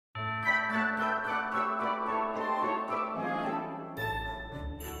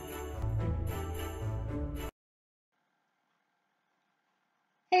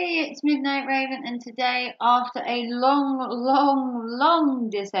Hey, it's Midnight Raven, and today, after a long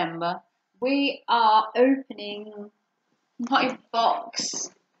December, we are opening my box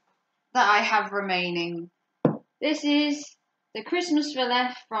that I have remaining. This is the Christmas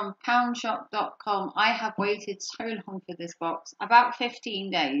Village from Poundshop.com. I have waited so long for this box, about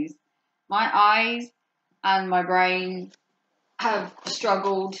 15 days. My eyes and my brain have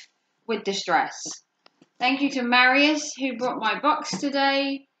struggled with distress. Thank you to Marius who brought my box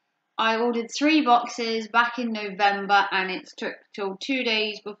today. I ordered 3 boxes back in November and it took till 2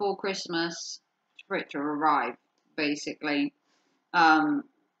 days before Christmas for it to arrive, basically.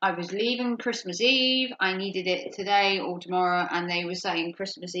 I was leaving Christmas Eve. I needed it today or tomorrow and they were saying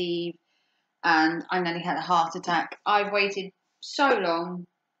Christmas Eve and I nearly had a heart attack. I've waited so long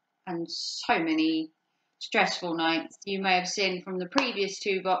and so many stressful nights. You may have seen from the previous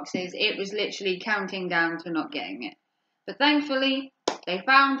 2 boxes, it was literally counting down to not getting it. But thankfully, they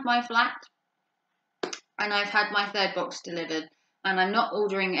found my flat and I've had my 3rd box delivered. And I'm not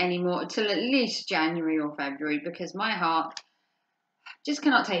ordering any more until at least January or February because my heart just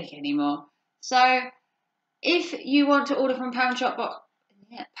cannot take anymore. So if you want to order from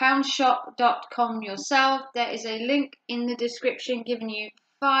Poundshop.com yourself, there is a link in the description giving you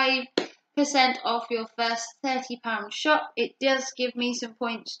 5% off your first £30 shop. It does give me some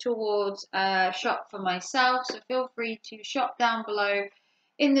points towards a shop for myself, so feel free to shop down below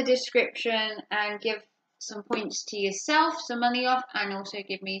in the description and give some points to yourself, some money off, and also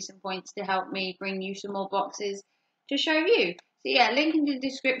give me some points to help me bring you some more boxes to show you. So yeah, link in the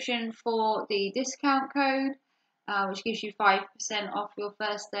description for the discount code, which gives you 5% off your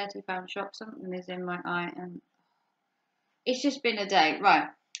first £30 shop. Something is in my eye and it's just been a day. Right,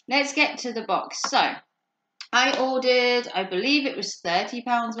 let's get to the box. So I ordered, I believe it was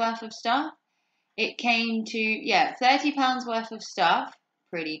 £30 worth of stuff. It came to, yeah, £30 worth of stuff.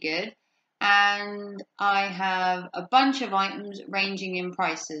 Pretty good. And I have a bunch of items ranging in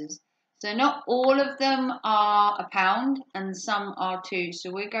prices. So not all of them are £1 and some are 2. So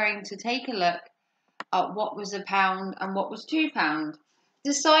we're going to take a look at what was £1 and what was £2.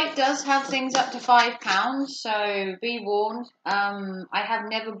 The site does have things up to £5, so be warned. I have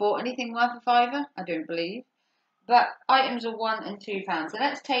never bought anything worth a £5, I don't believe. But items are £1 and £2. So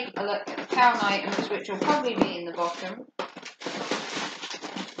let's take a look at the pound items, which will probably be in the bottom.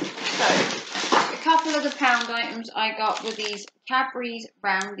 So, a couple of the pound items I got were these Cadbury's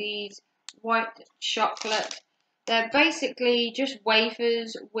Roundies white chocolate. They're basically just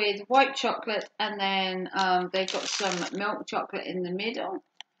wafers with white chocolate and then they've got some milk chocolate in the middle.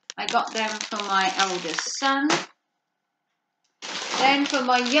 I got them for my eldest son. Then for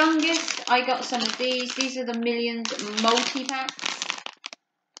my youngest, I got some of these. These are the Millions multi-packs.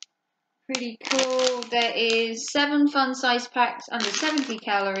 Pretty cool. There is 7 fun-size packs under 70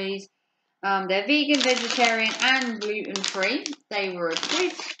 calories. They're vegan, vegetarian, and gluten-free. They were a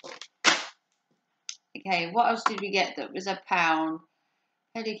treat. Okay, what else did we get that was £1?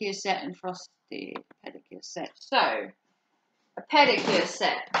 Pedicure set and frosted pedicure set. So, a pedicure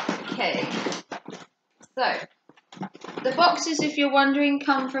set. Okay. So, the boxes, if you're wondering,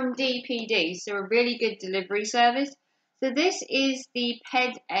 come from DPD, so a really good delivery service. So this is the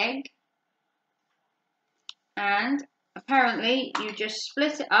Ped Egg. And apparently you just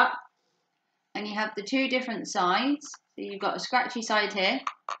split it up and you have the 2 different sides. So you've got a scratchy side here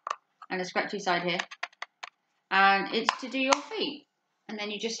and a scratchy side here. And it's to do your feet. And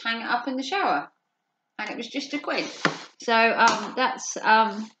then you just hang it up in the shower. And it was just £1. So that's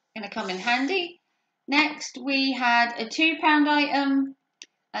going to come in handy. Next we had a £2 item.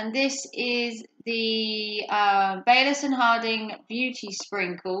 And this is the Bayliss & Harding Beauty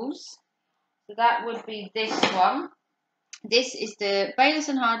Sprinkles. So that would be this one. This is the Bayliss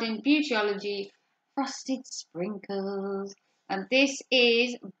 & Harding Beautyology Frosted Sprinkles. And this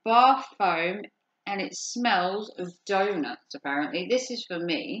is bath foam and it smells of donuts, apparently. This is for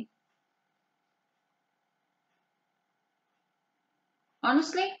me.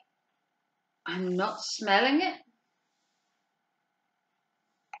 Honestly, I'm not smelling it.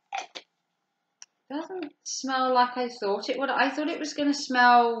 Doesn't smell like I thought it would. I thought it was going to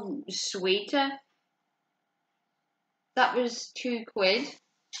smell sweeter. That was £2.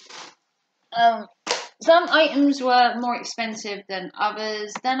 Some items were more expensive than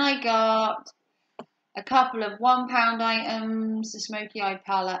others. Then I got a couple of £1 items, the Smoky Eye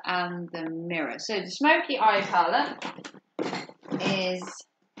Palette and the mirror. So the Smoky Eye Palette is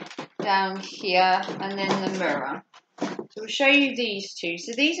down here and then the mirror. So we'll show you these 2.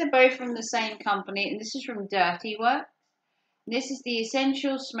 So these are both from the same company and this is from Dirty Work. This is the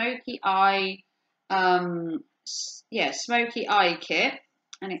Essential Smoky Eye, Smoky Eye Kit.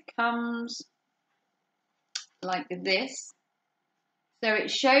 and it comes like this. So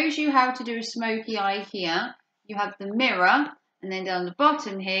it shows you how to do a smoky eye here. You have the mirror, and then down the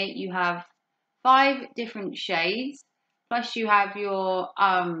bottom here you have 5 different shades, plus you have your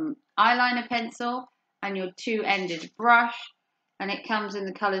eyeliner pencil and your 2-ended brush, and it comes in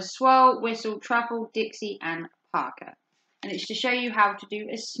the colours Swirl, Whistle, Truffle, Dixie and Parker. And it's to show you how to do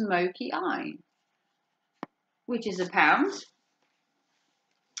a smoky eye, which is £1.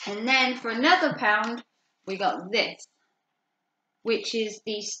 And then for another £1, we got this, which is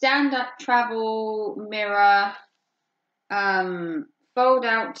the stand-up travel mirror, fold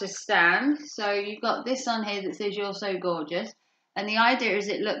out to stand. So you've got this on here that says "You're so gorgeous," and the idea is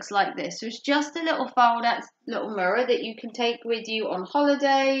it looks like this. So it's just a little fold out little mirror that you can take with you on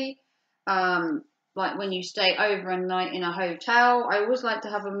holiday, like when you stay overnight in a hotel. I always like to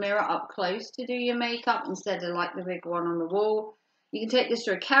have a mirror up close to do your makeup instead of like the big one on the wall. You can take this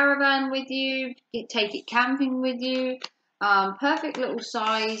to a caravan with you, take it camping with you. Perfect little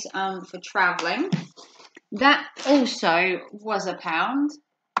size for traveling. That also was £1.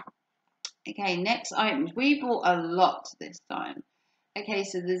 Okay, next items. We bought a lot this time. Okay,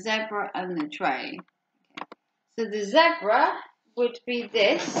 so the zebra and the tray. Okay. So the zebra would be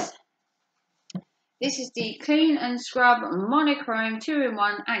this. This is the Clean and Scrub Monochrome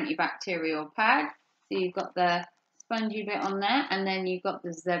 2-in-1 antibacterial pad. So you've got the spongy bit on there, and then you've got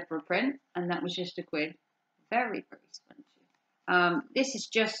the zebra print, and that was just £1. Very, very spongy. This is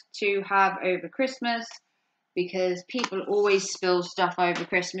just to have over Christmas, because people always spill stuff over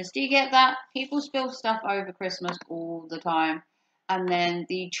Christmas. Do you get that? People spill stuff over Christmas all the time. And then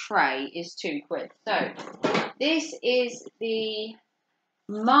the tray is £2. So this is the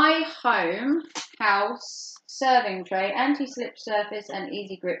My Home House serving tray, anti-slip surface and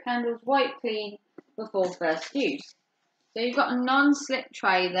easy grip handles, wipe clean before first use. So you've got a non-slip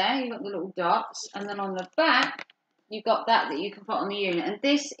tray there, you've got the little dots, and then on the back you've got that you can put on the unit. And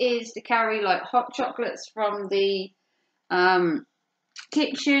this is to carry like hot chocolates from the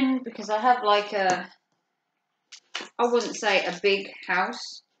kitchen, because I have like I wouldn't say a big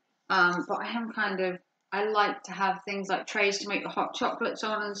house, but I like to have things like trays to make the hot chocolates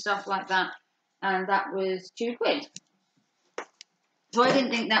on and stuff like that. And that was £2. So I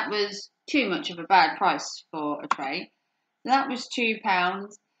didn't think that was too much of a bad price for a tray. That was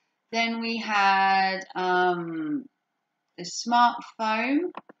 £2. Then we had the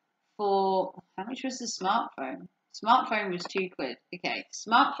smartphone for, how much was the smartphone? Smartphone was £2. Okay,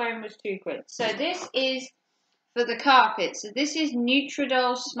 smartphone was £2. So this is for the carpet. So this is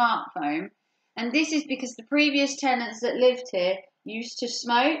Nutridol smartphone, and this is because the previous tenants that lived here used to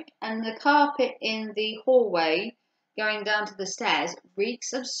smoke, and the carpet in the hallway going down to the stairs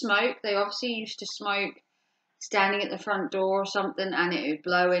reeks of smoke. They obviously used to smoke standing at the front door or something, and it would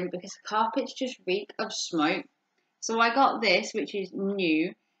blow in because the carpets just reek of smoke. So I got this, which is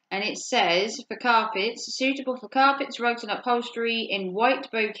new, and it says for carpets, suitable for carpets, rugs and upholstery in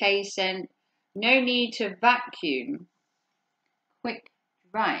white bouquet scent, no need to vacuum, quick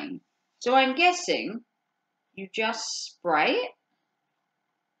drying. So I'm guessing you just spray it.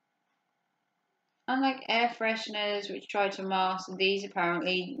 Unlike air fresheners, which try to mask, these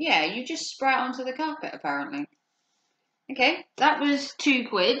apparently, yeah, you just spray it onto the carpet apparently. Okay, that was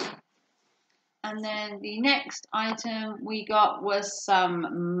 £2. And then the next item we got was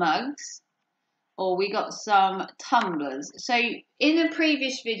some mugs, or we got some tumblers. So in a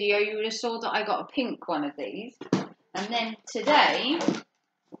previous video, you would have saw that I got a pink one of these. And then today,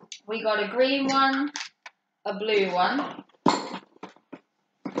 we got a green one, a blue one,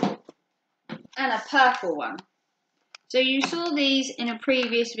 and a purple one. So you saw these in a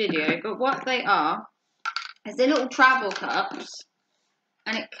previous video, but what they are is they're little travel cups,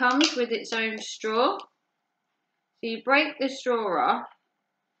 and it comes with its own straw. So you break the straw off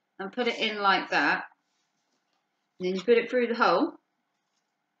and put it in like that, and then you put it through the hole.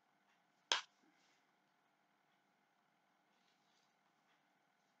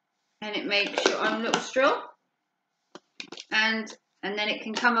 And it makes your own little straw. And then it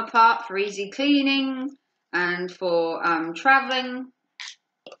can come apart for easy cleaning and for traveling.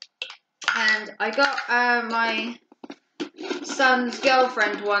 And I got my son's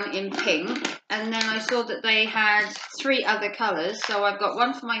girlfriend one in pink, and then I saw that they had 3 other colours, so I've got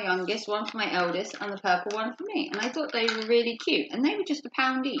one for my youngest, one for my eldest, and the purple one for me. And I thought they were really cute, and they were just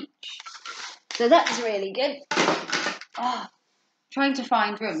 £1 each, so that's really good. Oh, trying to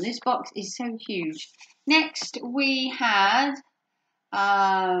find room, this box is so huge. Next we had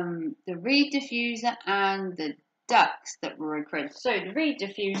the reed diffuser and the ducks that were accredited. So the reed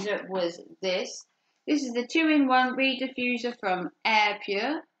diffuser was this This is the 2-in-1 reed diffuser from Air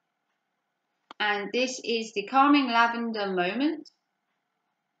Pure. And this is the Calming Lavender Moment.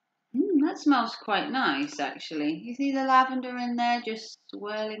 That smells quite nice, actually. You see the lavender in there just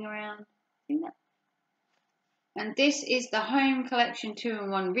swirling around? See that? And this is the Home Collection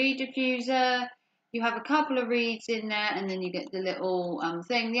 2-in-1 reed diffuser. You have a couple of reeds in there, and then you get the little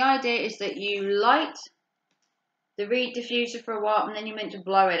thing. The idea is that you light the reed diffuser for a while, and then you're meant to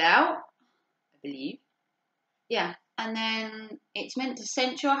blow it out, I believe. Yeah, and then it's meant to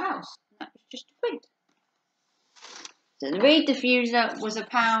scent your house. That was just £1. So the reed diffuser was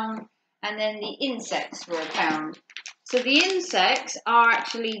 £1, and then the insects were £1. So the insects are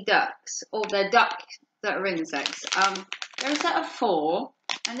actually ducks, or they're ducks that are insects. They're a set of 4,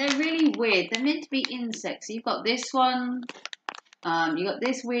 and they're really weird. They're meant to be insects. So you've got this one, you got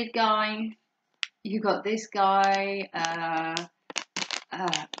this weird guy, you got this guy.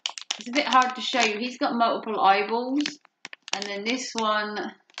 It's a bit hard to show you. He's got multiple eyeballs, and then this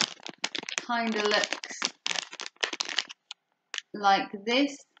one kind of looks like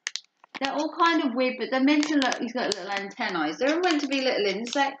this. They're all kind of weird, but they're meant to look, he's got little antennae. They're meant to be little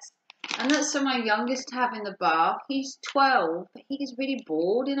insects. And that's for my youngest to have in the bath. He's 12, but he gets really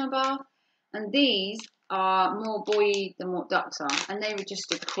bored in a bath. And these are more buoy than what ducks are. And they were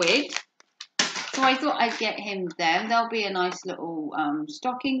just £1. So I thought I'd get him them. They'll be a nice little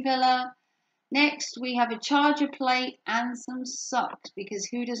stocking filler. Next, we have a charger plate and some socks, because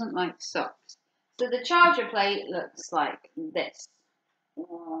who doesn't like socks? So the charger plate looks like this.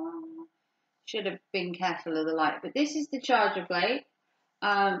 Should have been careful of the light, but this is the charger plate.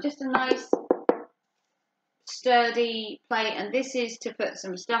 Just a nice sturdy plate, and this is to put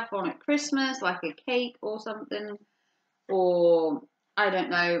some stuff on at Christmas, like a cake or something, or I don't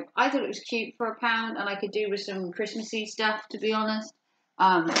know. I thought it was cute for £1, and I could do with some Christmassy stuff, to be honest.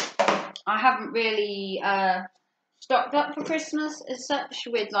 I haven't really stocked up for Christmas as such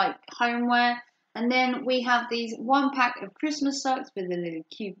with like homeware. And then we have these 1 pack of Christmas socks with a little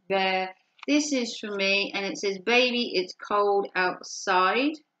cute bear. This is for me, and it says, "Baby, it's cold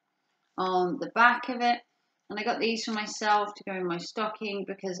outside" on the back of it. And I got these for myself to go in my stocking,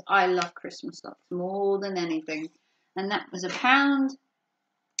 because I love Christmas socks more than anything. And that was £1.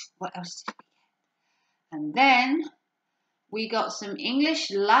 What else did we get? And then we got some English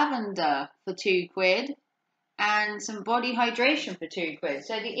lavender for £2, and some body hydration for £2.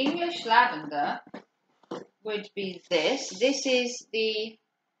 So the English lavender would be this. This is the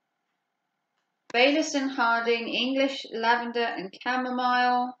Baylis and Harding English lavender and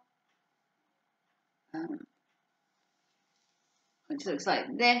chamomile, which looks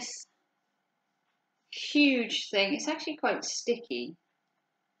like this. Huge thing. It's actually quite sticky.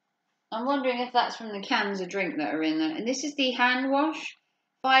 I'm wondering if that's from the cans of drink that are in there. And this is the hand wash,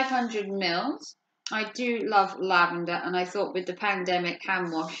 500 mils. I do love lavender, and I thought with the pandemic,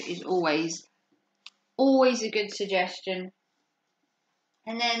 hand wash is always a good suggestion.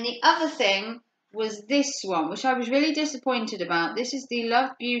 And then the other thing was this one, which I was really disappointed about. This is the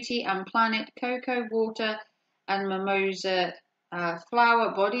Love Beauty and Planet Cocoa Water and Mimosa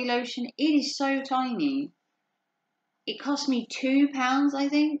Flower Body Lotion. It is so tiny. It cost me £2, I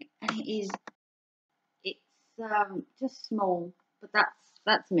think, and it's just small. But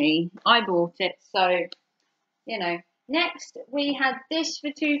that's me. I bought it, so you know. Next, we had this for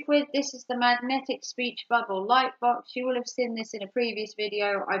 £2. This is the Magnetic Speech Bubble Light Box. You will have seen this in a previous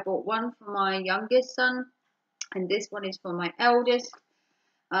video. I bought one for my youngest son, and this one is for my eldest.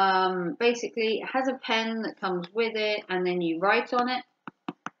 Basically, it has a pen that comes with it, and then you write on it.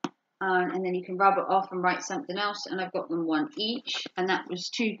 And then you can rub it off and write something else. And I've got them one each, and that was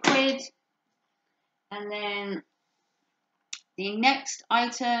 £2. And then the next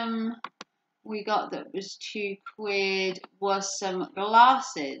item we got that was £2 was some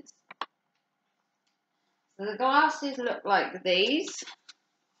glasses. So the glasses look like these,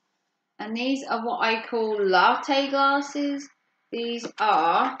 and these are what I call latte glasses. These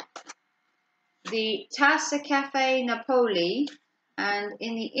are the Tassa Cafe Napoli, and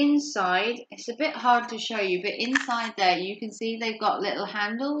in the inside, it's a bit hard to show you, but inside there you can see they've got little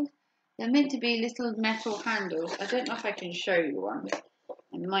handles. They're meant to be little metal handles. I don't know if I can show you one.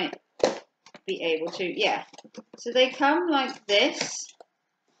 I might be able to, yeah. So they come like this.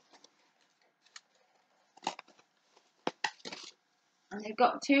 And they've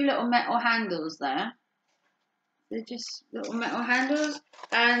got 2 little metal handles there. They're just little metal handles.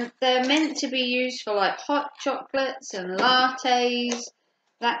 And they're meant to be used for like hot chocolates and lattes,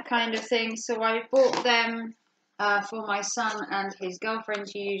 that kind of thing. So I bought them for my son and his girlfriend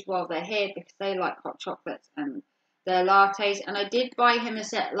to use while they're here, because they like hot chocolates and their lattes. And I did buy him a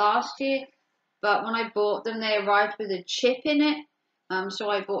set last year, but when I bought them, they arrived with a chip in it. So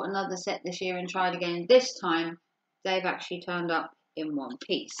I bought another set this year and tried again. This time, they've actually turned up in one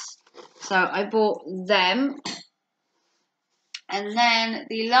piece. So I bought them. And then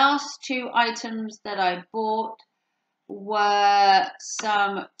the last two items that I bought were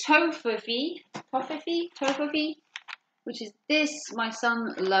some tofufi, which is this. My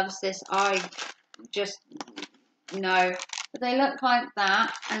son loves this. I just know. But they look like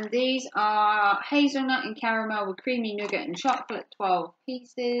that. And these are hazelnut and caramel with creamy nougat and chocolate, 12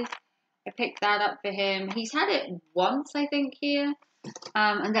 pieces. I picked that up for him. He's had it once, I think, here.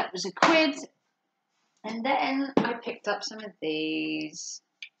 And that was £1. And then I picked up some of these.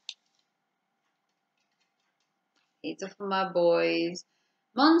 These are for my boys.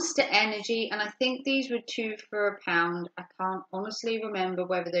 Monster Energy, and I think these were 2 for £1. I can't honestly remember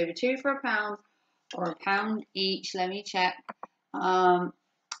whether they were 2 for £1 or £1 each. Let me check. The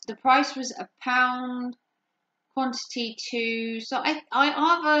price was £1, quantity 2. So I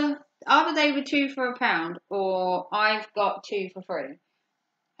either they were 2 for £1 or I've got 2 for free.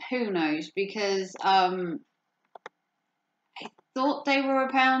 Who knows? Because I thought they were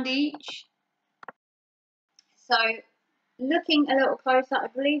 £1 each. So looking a little closer, I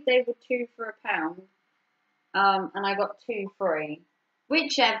believe they were 2 for £1. And I got 2 free.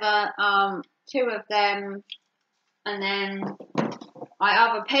 Whichever, 2 of them, and then I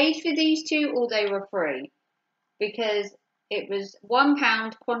either paid for these 2 or they were free. Because it was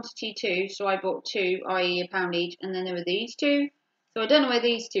 £1, quantity 2, so I bought 2, i.e. £1 each, and then there were these 2. So I don't know where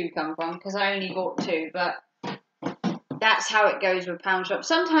these 2 come from, because I only bought 2, but that's how it goes with Poundshop.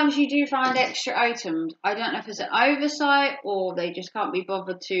 Sometimes you do find extra items. I don't know if it's an oversight or they just can't be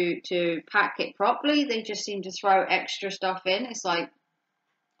bothered to pack it properly. They just seem to throw extra stuff in. It's like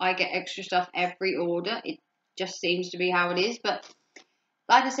I get extra stuff every order. It just seems to be how it is. But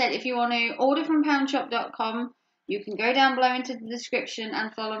like I said, if you want to order from poundshop.com, you can go down below into the description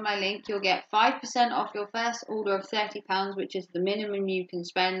and follow my link. You'll get 5% off your first order of £30, which is the minimum you can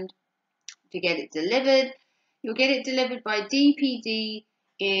spend to get it delivered. You'll get it delivered by DPD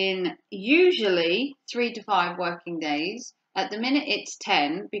in usually 3 to 5 working days. At the minute it's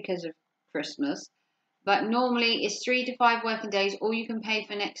 10 because of Christmas, but normally it's 3 to 5 working days, or you can pay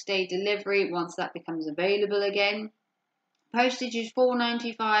for next day delivery once that becomes available again. Postage is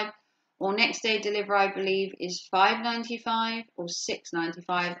 £4.95, or next day delivery I believe is £5.95 or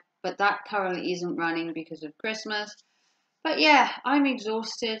 £6.95, but that currently isn't running because of Christmas. But yeah, I'm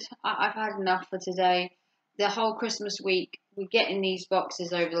exhausted. I've had enough for today. The whole Christmas week, we're getting these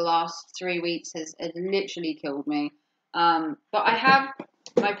boxes over the last 3 weeks has literally killed me. But I have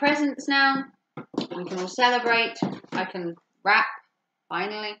my presents now. We can all celebrate. I can wrap,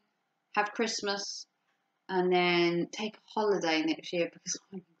 finally, have Christmas, and then take a holiday next year because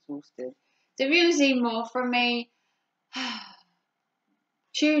I'm exhausted. So if you want to see more from me,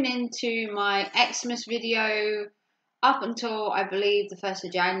 tune into my Xmas video up until, I believe, the 1st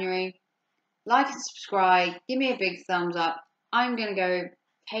of January. Like and subscribe. Give me a big thumbs up. I'm going to go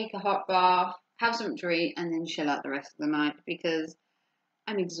take a hot bath, have something to eat, and then chill out the rest of the night because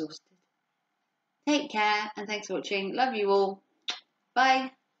I'm exhausted. Take care, and thanks for watching. Love you all.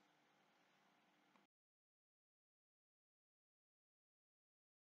 Bye.